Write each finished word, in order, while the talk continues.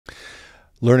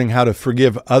Learning how to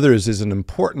forgive others is an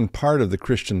important part of the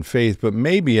Christian faith, but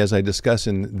maybe, as I discuss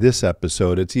in this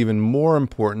episode, it's even more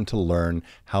important to learn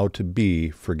how to be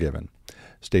forgiven.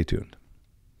 Stay tuned.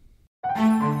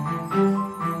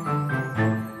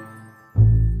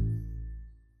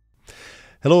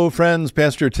 Hello, friends.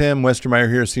 Pastor Tim Westermeyer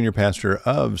here, Senior Pastor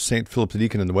of St. Philip the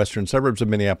Deacon in the western suburbs of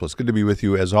Minneapolis. Good to be with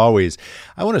you as always.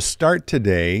 I want to start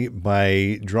today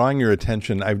by drawing your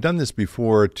attention. I've done this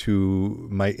before to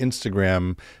my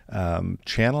Instagram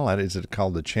channel. Is it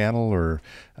called the channel or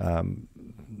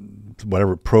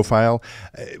whatever profile,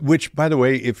 which, by the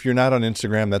way, if you're not on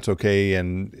Instagram, that's okay.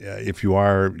 And if you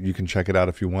are, you can check it out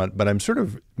if you want. But I'm sort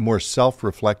of more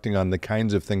self-reflecting on the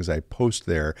kinds of things I post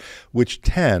there, which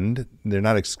they're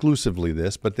not exclusively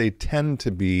this, but they tend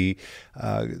to be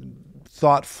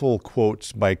thoughtful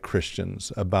quotes by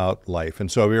Christians about life. And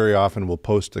so very often we'll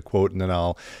post a quote and then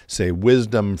I'll say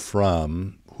wisdom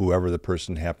from whoever the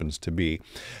person happens to be.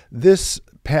 This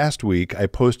past week, I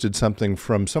posted something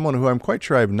from someone who I'm quite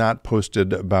sure I've not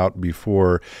posted about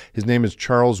before. His name is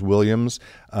Charles Williams.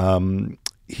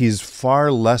 He's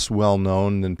far less well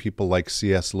known than people like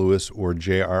C.S. Lewis or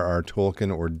J.R.R.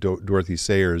 Tolkien or Dorothy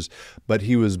Sayers, but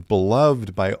he was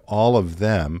beloved by all of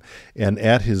them. And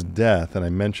at his death, and I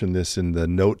mentioned this in the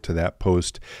note to that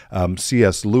post,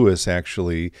 C.S. Lewis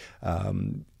actually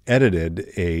edited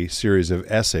a series of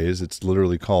essays. It's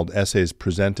literally called Essays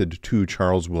Presented to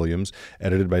Charles Williams,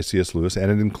 edited by C.S. Lewis,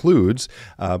 and it includes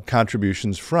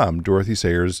contributions from Dorothy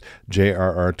Sayers,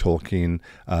 J.R.R. Tolkien,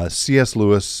 C.S.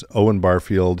 Lewis, Owen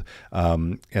Barfield,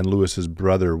 and Lewis's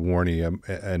brother, Warnie,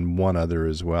 and one other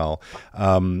as well.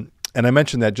 And I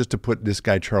mentioned that just to put this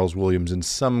guy, Charles Williams, in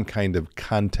some kind of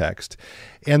context.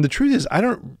 And the truth is,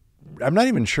 I'm not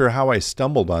even sure how I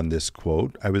stumbled on this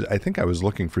quote. I think I was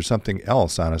looking for something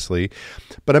else, honestly.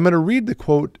 But I'm going to read the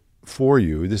quote for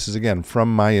you. This is, again,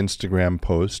 from my Instagram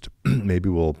post. Maybe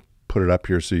we'll put it up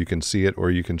here so you can see it,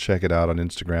 or you can check it out on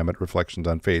Instagram at Reflections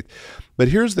on Faith. But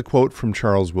here's the quote from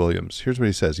Charles Williams. Here's what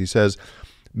he says. He says,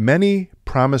 "Many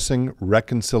promising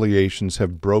reconciliations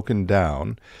have broken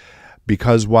down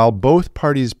because while both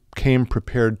parties came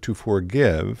prepared to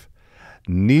forgive,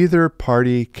 neither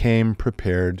party came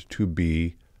prepared to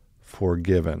be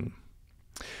forgiven."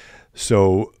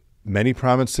 So many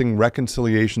promising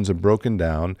reconciliations have broken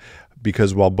down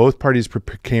because while both parties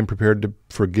came prepared to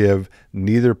forgive,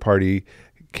 neither party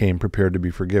came prepared to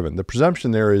be forgiven. The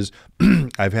presumption there is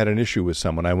I've had an issue with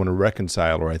someone. I want to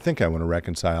reconcile, or I think I want to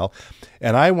reconcile,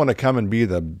 and I want to come and be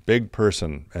the big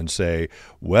person and say,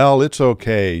 well, it's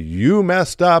okay. You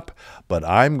messed up, but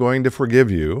I'm going to forgive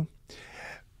you,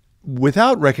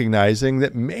 without recognizing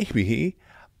that maybe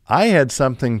I had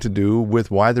something to do with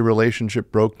why the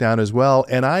relationship broke down as well,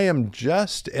 and I am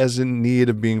just as in need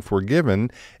of being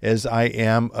forgiven as I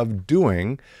am of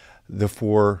doing the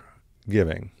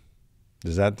forgiving.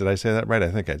 Did I say that right?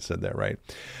 I think I said that right.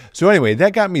 So anyway,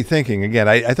 that got me thinking. Again,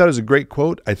 I thought it was a great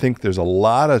quote. I think there's a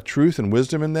lot of truth and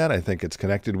wisdom in that. I think it's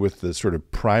connected with the sort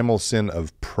of primal sin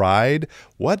of pride.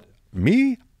 What?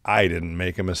 Me? I didn't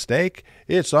make a mistake.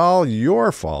 It's all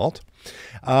your fault.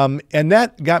 And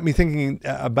that got me thinking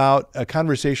about a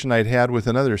conversation I'd had with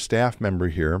another staff member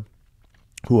here,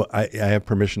 who I have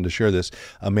permission to share this,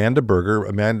 Amanda Berger.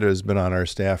 Amanda has been on our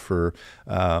staff for,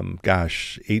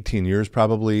 18 years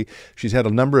probably. She's had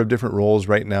a number of different roles.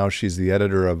 Right now, she's the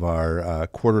editor of our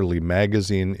quarterly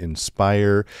magazine,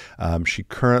 Inspire. She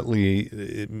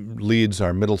currently leads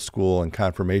our middle school and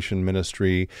confirmation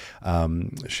ministry.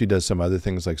 She does some other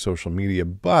things like social media.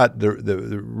 But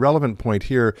the relevant point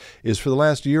here is for the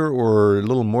last year or a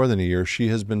little more than a year, she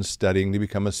has been studying to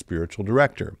become a spiritual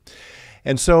director.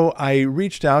 And so I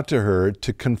reached out to her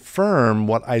to confirm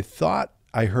what I thought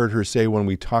I heard her say when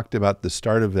we talked about the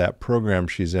start of that program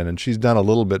she's in. And she's done a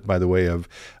little bit, by the way, of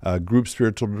group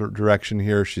spiritual direction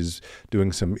here. She's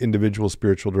doing some individual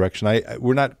spiritual direction.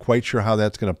 We're not quite sure how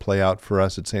that's going to play out for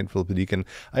us at St. Philip the Deacon.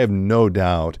 I have no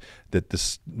doubt that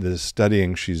the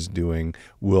studying she's doing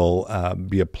will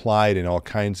be applied in all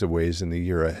kinds of ways in the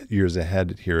years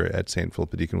ahead here at St. Philip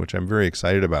the Deacon, which I'm very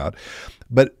excited about.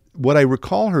 But what I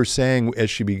recall her saying as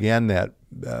she began that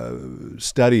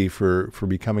study for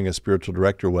becoming a spiritual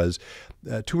director was,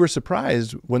 to her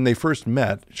surprise, when they first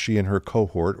met, she and her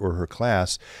cohort or her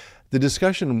class, the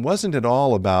discussion wasn't at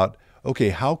all about, okay,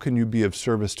 how can you be of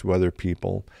service to other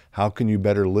people? How can you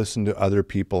better listen to other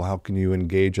people? How can you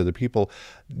engage other people?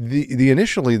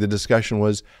 Initially, the discussion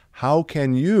was, how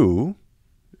can you,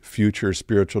 future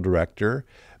spiritual director,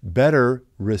 better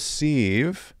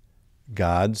receive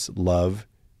God's love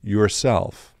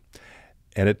yourself?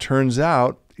 And it turns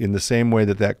out in the same way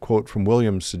that that quote from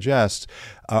Williams suggests,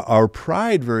 our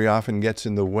pride very often gets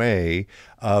in the way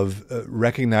of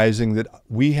recognizing that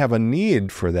we have a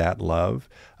need for that love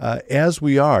as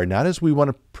we are, not as we want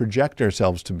to project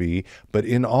ourselves to be, but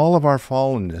in all of our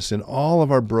fallenness, in all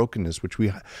of our brokenness, which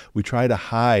we try to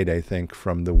hide, I think,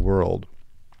 from the world.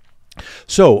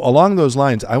 So along those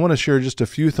lines, I want to share just a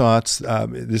few thoughts.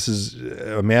 This is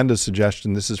Amanda's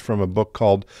suggestion. This is from a book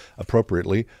called,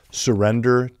 appropriately,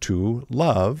 Surrender to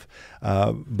Love,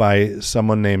 by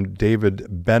someone named David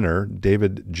Benner,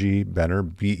 David G. Benner,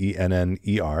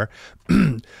 B-E-N-N-E-R.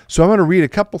 So I'm going to read a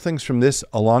couple things from this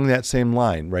along that same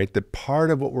line, right? That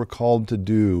part of what we're called to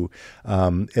do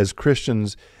as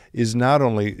Christians is not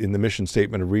only in the mission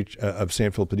statement of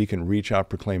St. Philip Deacon, reach out,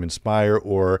 proclaim, inspire,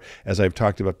 or as I've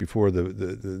talked about before,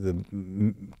 the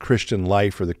Christian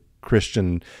life or the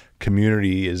Christian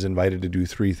community is invited to do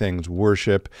three things: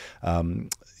 worship,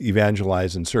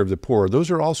 evangelize, and serve the poor.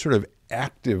 Those are all sort of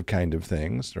active kind of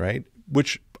things, right?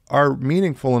 Which are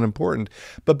meaningful and important.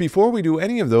 But before we do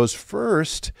any of those,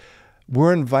 first,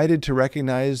 we're invited to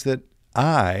recognize that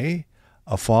I,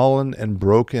 a fallen and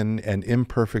broken and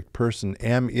imperfect person,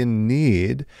 am in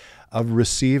need of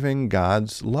receiving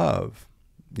God's love,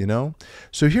 you know?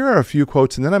 So here are a few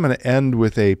quotes, and then I'm going to end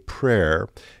with a prayer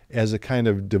as a kind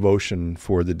of devotion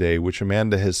for the day, which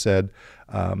Amanda has said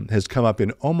has come up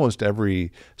in almost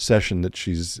every session that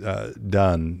she's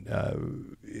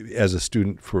done as a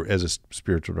student, as a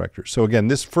spiritual director. So again,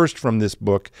 this first from this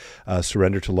book,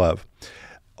 Surrender to Love.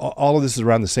 All of this is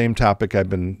around the same topic I've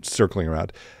been circling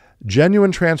around.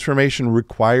 Genuine transformation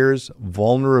requires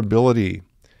vulnerability.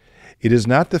 It is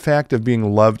not the fact of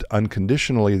being loved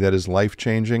unconditionally that is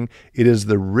life-changing. It is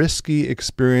the risky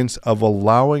experience of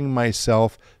allowing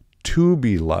myself to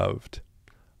be loved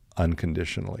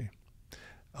unconditionally.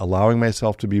 Allowing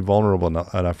myself to be vulnerable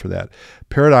enough for that.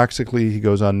 Paradoxically, he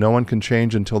goes on, no one can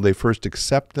change until they first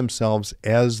accept themselves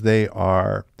as they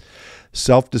are.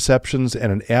 Self-deceptions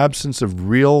and an absence of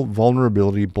real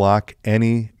vulnerability block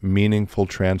any meaningful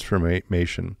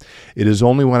transformation. It is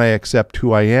only when I accept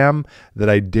who I am that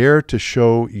I dare to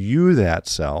show you that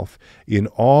self in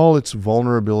all its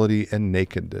vulnerability and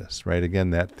nakedness, right? Again,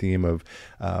 that theme of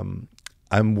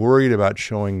I'm worried about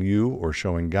showing you or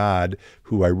showing God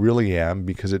who I really am,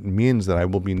 because it means that I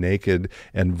will be naked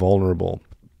and vulnerable.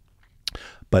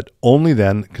 But only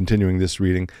then, continuing this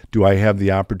reading, do I have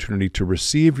the opportunity to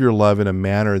receive your love in a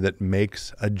manner that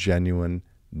makes a genuine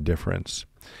difference.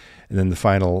 And then the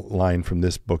final line from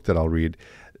this book that I'll read,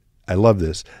 I love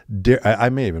this. I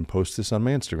may even post this on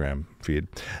my Instagram feed.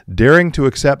 Daring to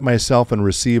accept myself and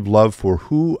receive love for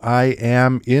who I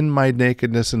am in my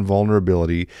nakedness and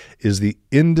vulnerability is the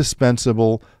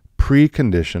indispensable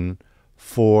precondition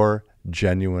for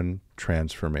genuine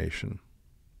transformation.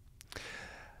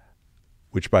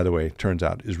 Which, by the way, turns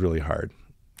out is really hard,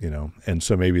 you know, and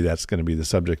so maybe that's going to be the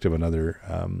subject of another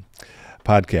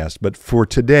podcast. But for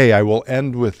today, I will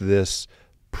end with this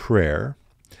prayer,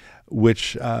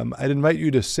 which I'd invite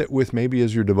you to sit with maybe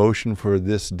as your devotion for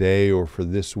this day or for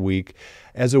this week,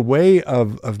 as a way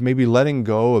of maybe letting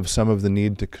go of some of the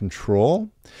need to control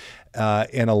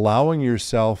and allowing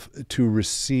yourself to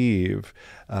receive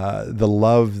the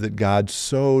love that God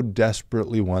so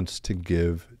desperately wants to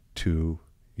give to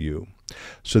you.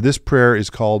 So this prayer is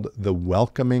called the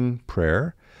Welcoming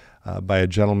Prayer by a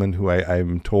gentleman who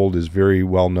I'm told is very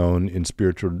well known in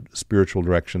spiritual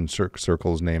direction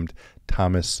circles named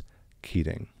Thomas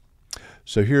Keating.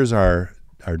 So here's our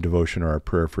devotion or our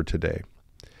prayer for today.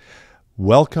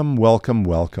 Welcome, welcome,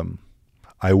 welcome.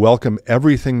 I welcome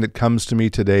everything that comes to me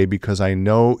today because I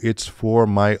know it's for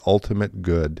my ultimate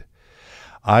good.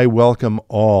 I welcome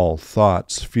all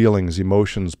thoughts, feelings,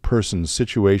 emotions, persons,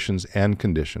 situations, and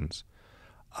conditions.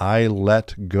 I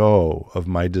let go of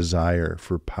my desire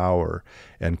for power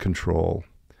and control.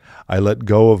 I let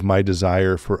go of my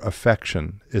desire for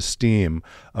affection, esteem,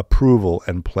 approval,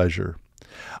 and pleasure.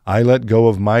 I let go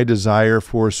of my desire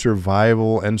for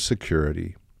survival and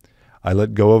security. I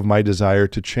let go of my desire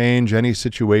to change any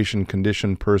situation,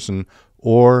 condition, person,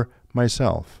 or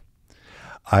myself.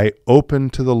 I open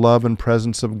to the love and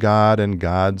presence of God and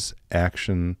God's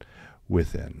action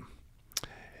within.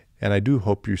 And I do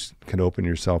hope you can open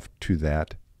yourself to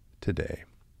that today.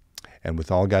 And with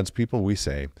all God's people, we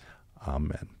say,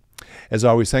 Amen. As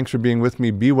always, thanks for being with me.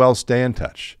 Be well, stay in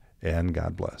touch, and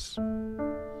God bless.